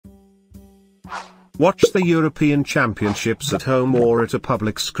Watch the European Championships at home or at a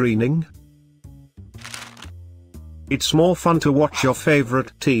public screening? It's more fun to watch your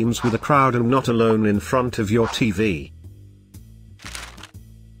favorite teams with a crowd and not alone in front of your TV.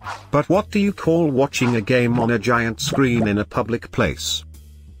 But what do you call watching a game on a giant screen in a public place?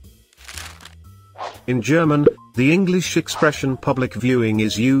 In German, the English expression public viewing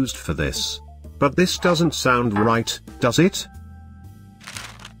is used for this. But this doesn't sound right, does it?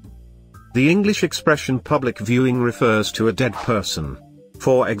 The English expression public viewing refers to a dead person.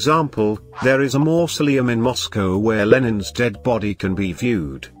 For example, there is a mausoleum in Moscow where Lenin's dead body can be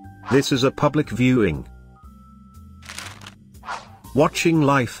viewed. This is a public viewing. Watching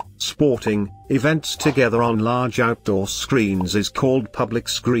live, sporting, events together on large outdoor screens is called public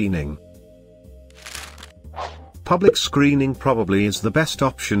screening. Public screening probably is the best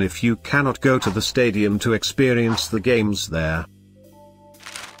option if you cannot go to the stadium to experience the games there.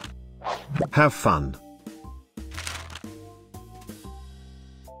 Have fun.